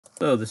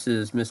Hello, this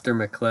is Mr.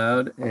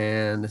 McLeod,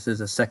 and this is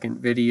a second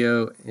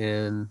video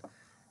in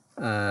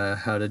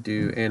how to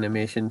do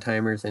animation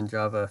timers in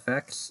Java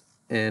Effects.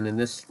 And in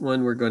this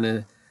one, we're going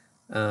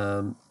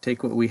to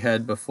take what we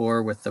had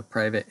before with the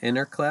private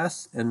inner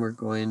class, and we're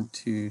going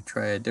to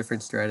try a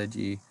different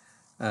strategy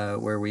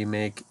where we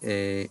make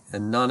a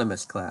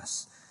anonymous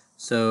class.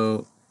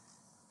 So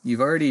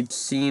you've already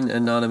seen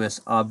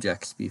anonymous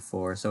objects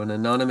before. So an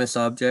anonymous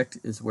object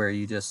is where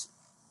you just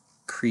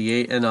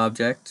create an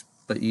object,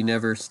 but you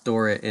never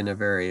store it in a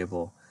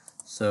variable.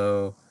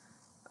 So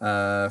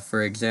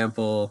for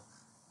example,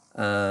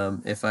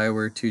 if I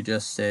were to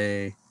just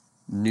say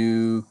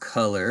new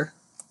color,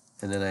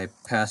 and then I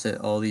pass it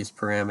all these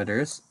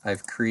parameters,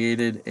 I've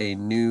created a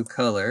new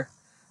color,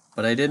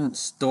 but I didn't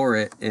store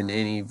it in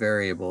any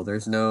variable.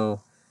 There's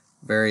no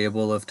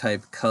variable of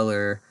type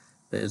color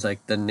that is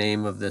like the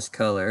name of this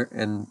color,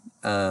 and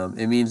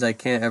it means I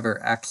can't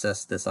ever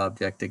access this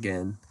object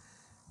again.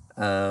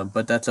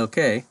 But that's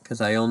okay,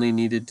 because I only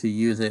needed to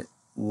use it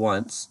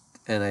once,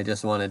 and I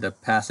just wanted to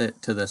pass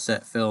it to the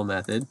setFill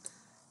method,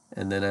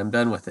 and then I'm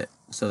done with it.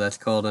 So that's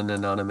called an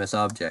anonymous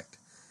object.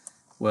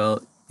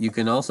 Well, you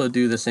can also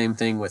do the same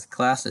thing with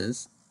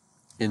classes.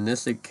 In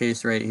this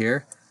case right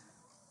here,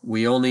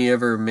 we only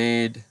ever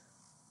made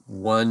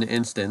one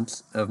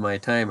instance of my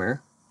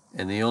timer,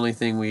 and the only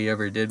thing we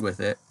ever did with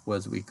it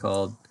was we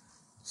called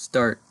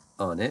start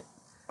on it.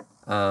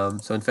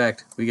 So in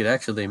fact, we could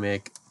actually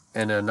make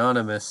an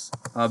anonymous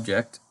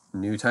object,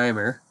 new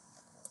timer,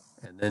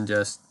 and then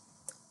just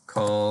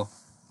call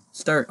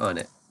start on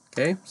it.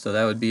 Okay, so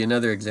that would be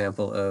another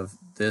example of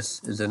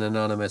this is an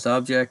anonymous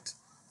object,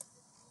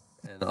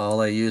 and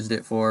all I used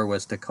it for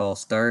was to call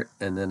start,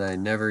 and then I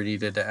never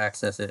needed to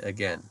access it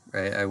again,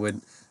 right?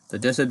 The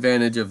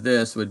disadvantage of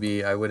this would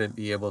be I wouldn't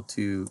be able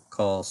to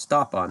call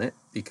stop on it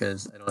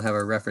because I don't have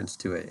a reference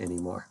to it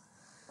anymore.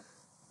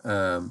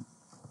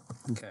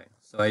 Okay,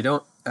 so I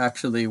don't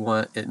actually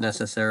want it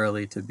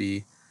necessarily to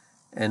be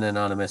an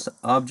anonymous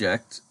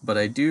object, but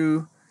I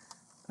do,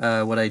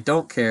 what I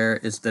don't care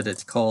is that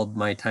it's called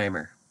my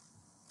timer.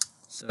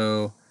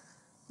 So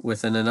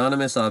with an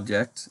anonymous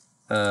object,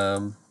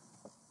 with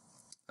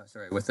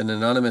an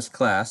anonymous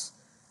class,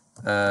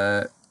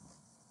 the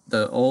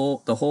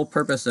whole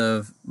purpose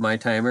of my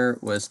timer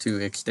was to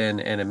extend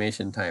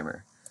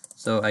AnimationTimer.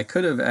 So I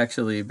could have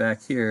actually,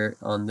 back here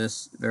on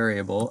this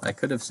variable, I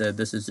could have said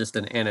this is just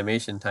an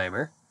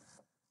AnimationTimer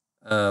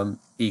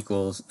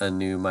equals a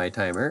new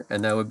myTimer,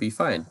 and that would be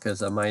fine,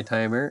 because a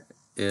myTimer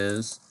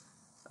is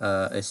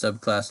a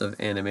subclass of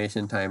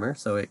AnimationTimer,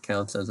 so it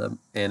counts as an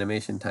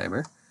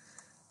AnimationTimer.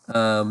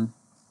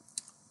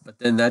 But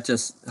then that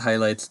just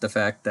highlights the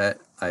fact that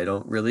I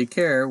don't really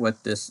care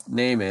what this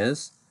name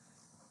is.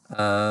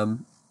 If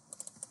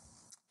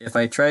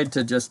I tried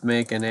to just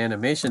make an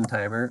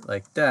AnimationTimer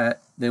like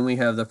that, then we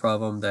have the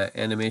problem that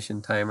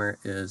AnimationTimer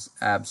is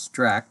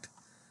abstract.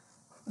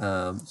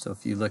 So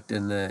if you looked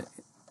in the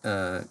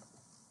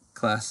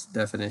class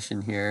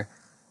definition here,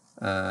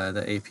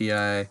 the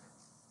API,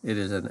 it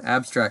is an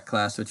abstract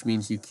class, which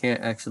means you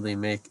can't actually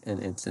make an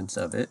instance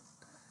of it.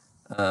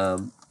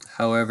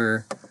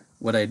 However,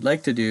 what I'd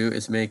like to do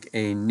is make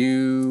a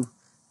new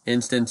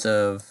instance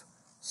of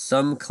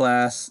some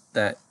class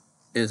that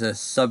is a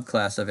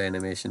subclass of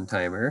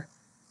AnimationTimer.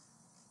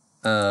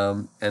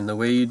 And the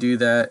way you do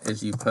that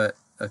is you put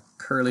a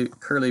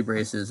curly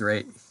braces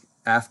right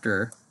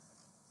after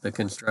the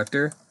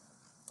constructor,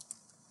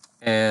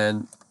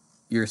 and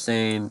you're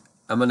saying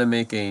I'm going to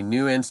make a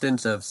new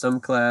instance of some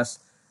class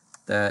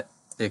that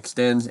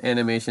extends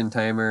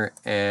AnimationTimer,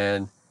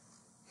 and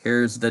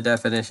here's the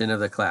definition of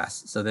the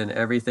class. So then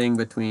everything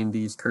between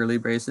these curly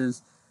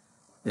braces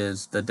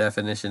is the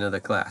definition of the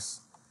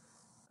class.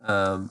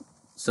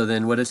 So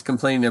then what it's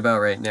complaining about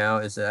right now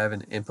is that I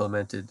haven't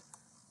implemented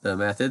the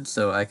methods.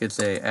 So I could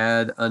say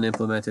add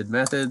unimplemented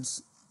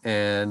methods,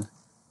 and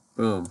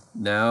boom,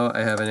 now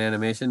I have an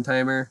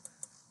AnimationTimer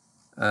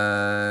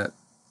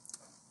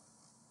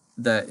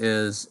that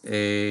is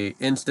a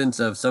instance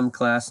of some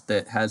class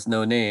that has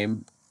no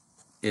name.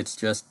 It's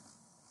just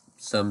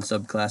some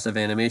subclass of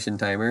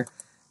AnimationTimer,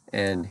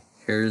 and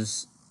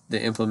here's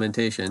the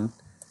implementation.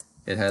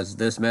 It has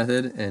this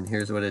method, and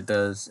here's what it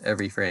does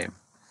every frame.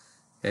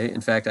 Okay,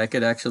 in fact, I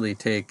could actually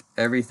take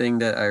everything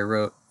that I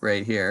wrote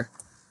right here.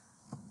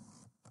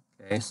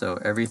 Okay, so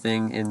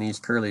everything in these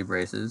curly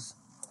braces,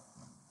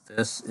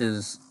 this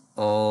is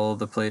all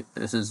the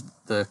this is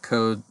the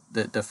code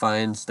that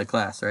defines the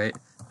class, right?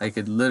 I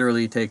could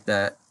literally take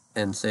that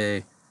and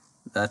say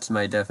that's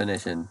my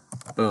definition.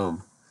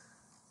 Boom.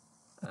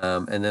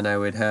 And then I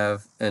would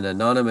have an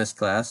anonymous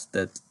class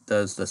that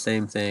does the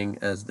same thing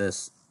as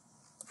this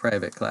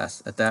private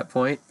class. At that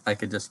point, I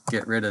could just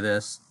get rid of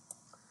this.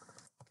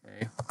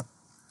 Okay.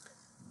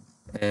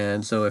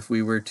 And so if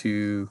we were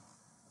to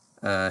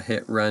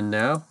hit run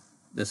now,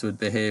 this would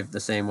behave the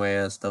same way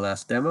as the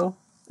last demo,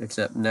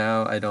 except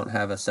now I don't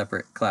have a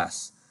separate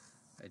class.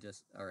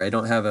 I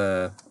don't have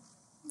a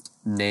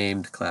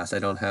named class. I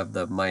don't have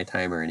the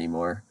myTimer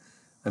anymore.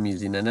 I'm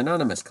using an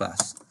anonymous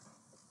class.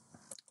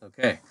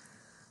 Okay.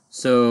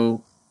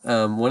 So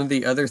one of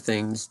the other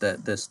things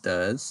that this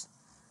does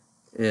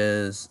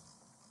is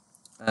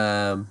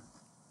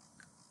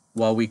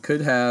while we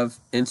could have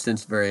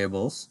instance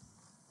variables,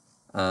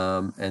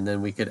 and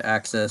then we could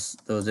access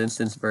those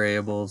instance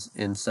variables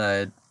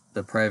inside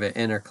the private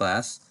inner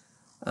class,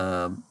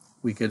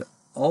 we could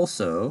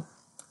also,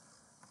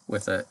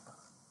 with an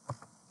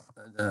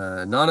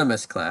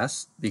anonymous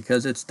class,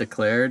 because it's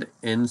declared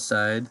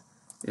inside,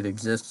 it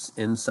exists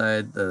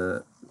inside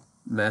the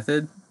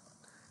method,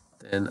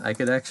 then I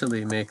could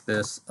actually make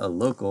this a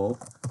local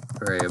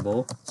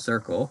variable,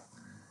 circle,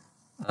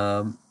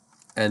 and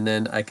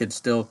then I could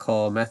still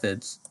call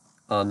methods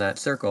on that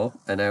circle,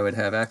 and I would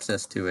have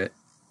access to it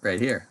right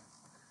here.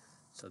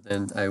 So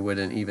then I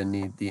wouldn't even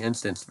need the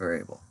instance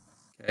variable.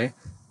 Okay.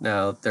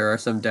 Now there are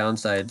some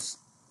downsides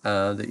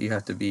that you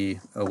have to be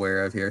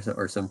aware of here,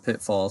 or some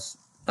pitfalls.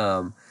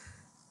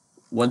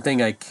 One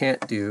thing I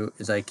can't do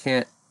is I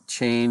can't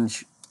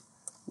change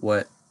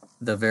what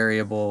the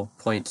variable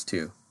points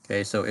to.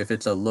 Okay, so if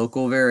it's a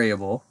local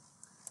variable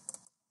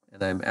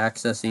and I'm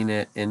accessing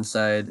it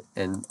inside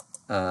an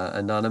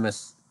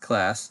anonymous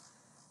class,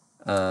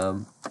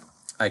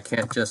 I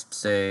can't just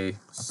say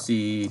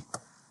C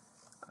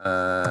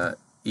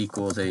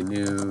equals a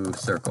new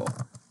circle,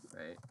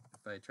 right?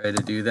 If I try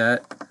to do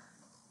that,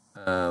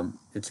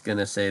 it's going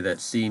to say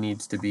that C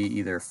needs to be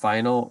either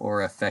final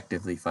or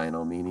effectively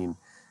final, meaning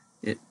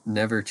it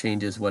never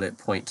changes what it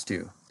points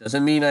to.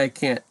 Doesn't mean I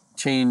can't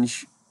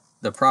change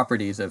the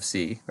properties of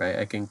C, right?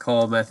 I can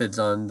call methods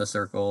on the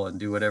circle and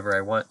do whatever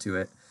I want to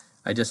it.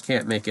 I just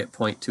can't make it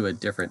point to a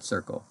different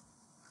circle.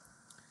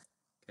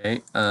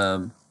 Okay.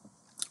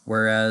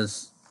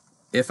 Whereas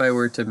if I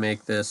were to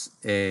make this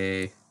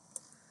a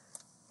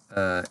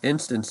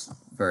instance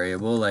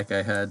variable like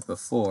I had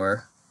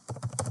before,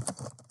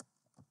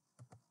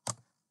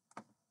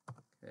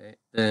 okay,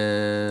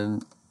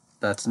 then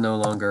that's no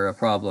longer a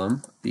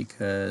problem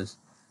because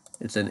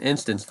it's an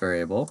instance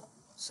variable.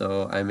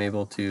 So I'm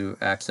able to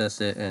access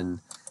it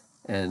and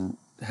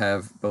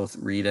have both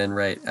read and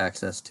write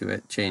access to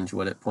it, change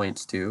what it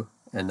points to,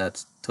 and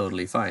that's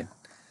totally fine.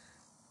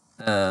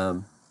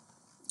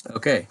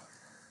 Okay,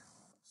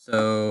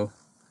 so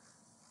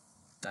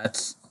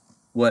that's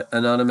what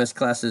anonymous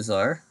classes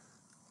are,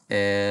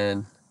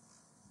 and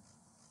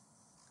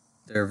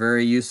they're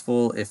very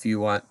useful if you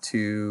want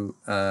to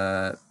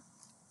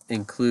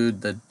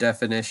include the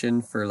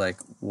definition for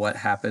like what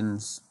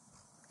happens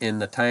in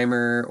the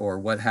timer or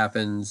what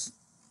happens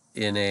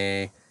in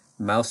a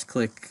mouse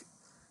click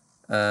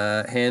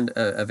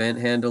event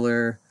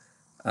handler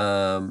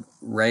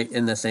right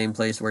in the same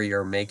place where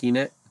you're making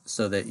it,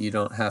 so that you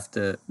don't have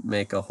to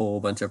make a whole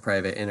bunch of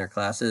private inner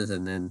classes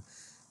and then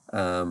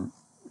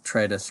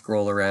try to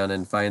scroll around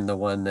and find the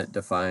one that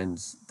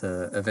defines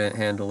the event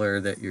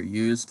handler that you're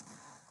used.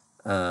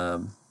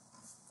 So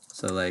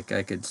like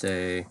I could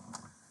say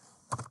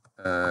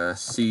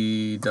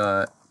C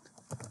dot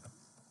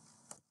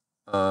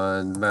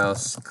on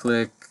mouse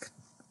click,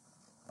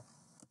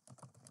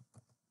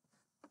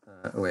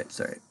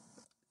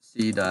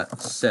 C dot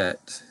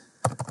set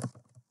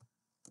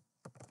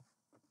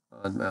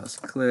on mouse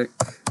click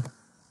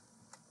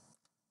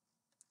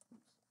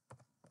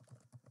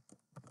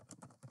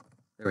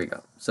there we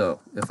go. So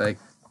if I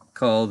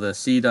call the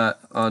C dot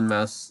on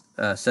mouse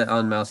set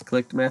on mouse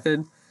clicked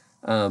method,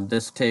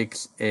 this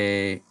takes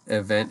a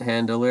event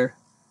handler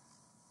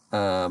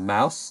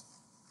mouse.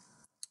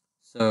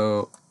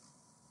 So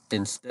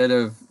instead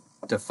of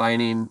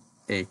defining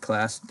a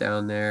class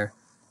down there,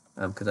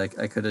 because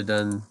I could have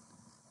done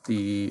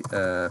the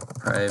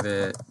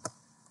private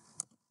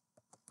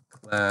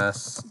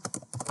class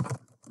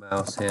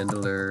mouse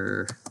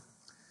handler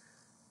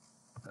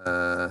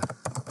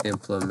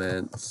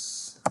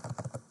implements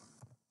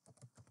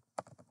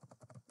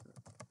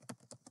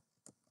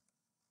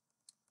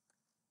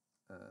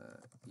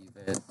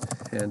event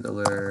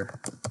handler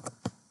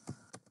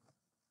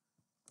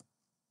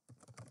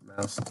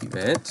mouse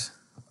event. So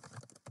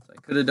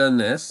I could have done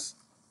this,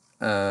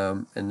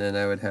 and then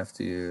I would have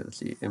to, let's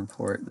see,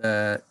 import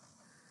that,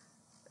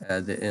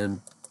 add the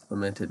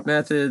implemented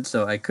method.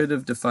 So I could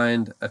have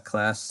defined a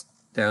class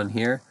down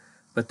here,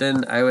 but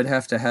then I would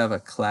have to have a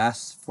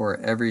class for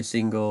every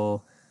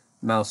single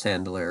mouse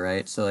handler,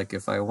 right? So like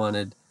if I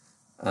wanted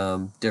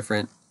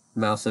different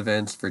mouse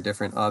events for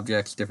different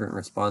objects, different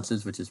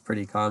responses, which is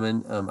pretty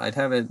common, I'd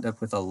end up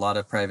with a lot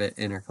of private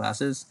inner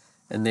classes,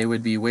 and they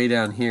would be way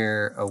down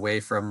here away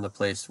from the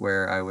place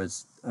where I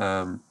was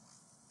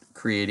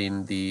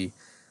creating the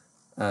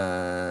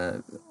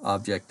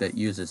object that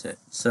uses it.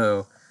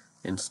 So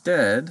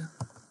instead,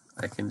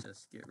 I can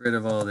just get rid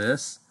of all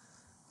this,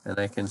 and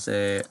I can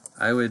say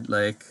I would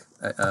like,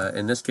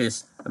 in this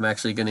case, I'm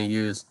actually going to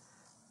use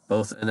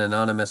both an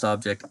anonymous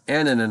object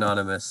and an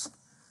anonymous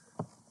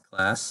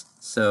class.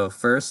 So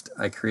first,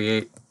 I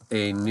create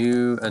a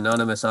new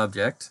anonymous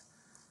object,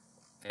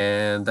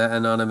 and that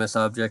anonymous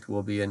object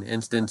will be an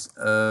instance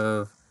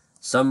of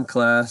some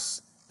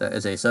class that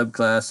is a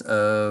subclass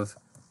of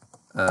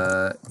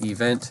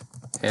event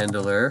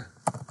handler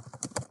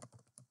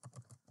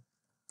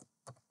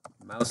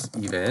mouse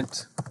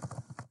event.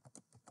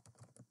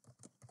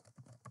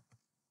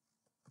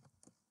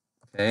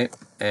 Okay,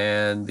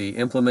 and the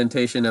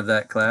implementation of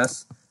that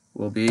class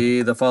will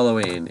be the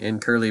following. In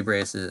curly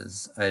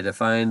braces, I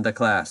define the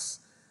class,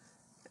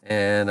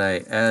 and I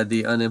add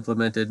the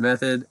unimplemented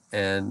method,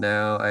 and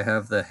now I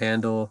have the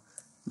handle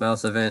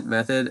mouse event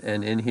method,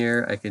 and in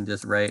here I can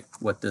just write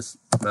what this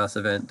mouse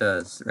event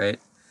does, right?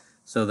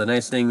 So the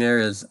nice thing there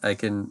is I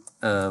can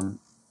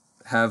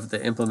have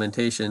the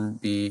implementation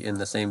be in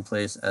the same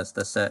place as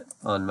the set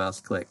on mouse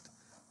clicked.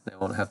 I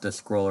won't have to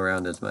scroll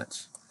around as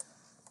much.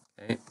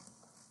 Okay.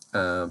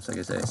 So I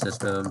can say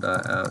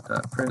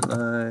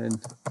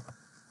system.out.println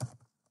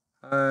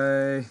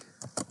hi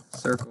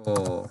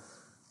circle.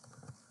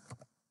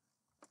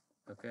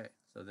 Okay,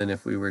 so then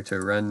if we were to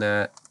run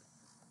that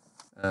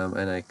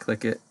and I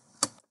click it,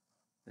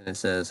 then it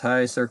says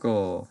hi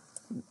circle.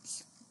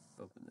 Let's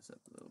open this up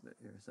a little bit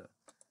here. So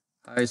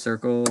hi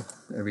circle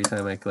every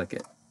time I click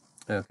it.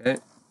 Okay.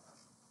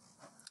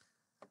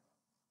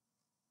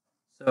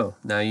 So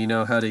now you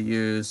know how to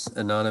use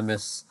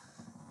anonymous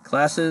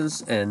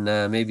classes, and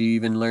maybe you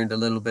even learned a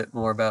little bit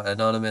more about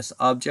anonymous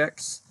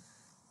objects.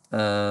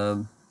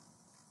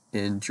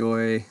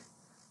 Enjoy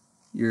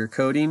your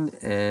coding,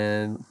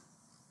 and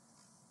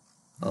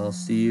I'll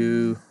see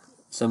you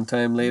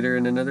sometime later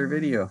in another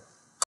video.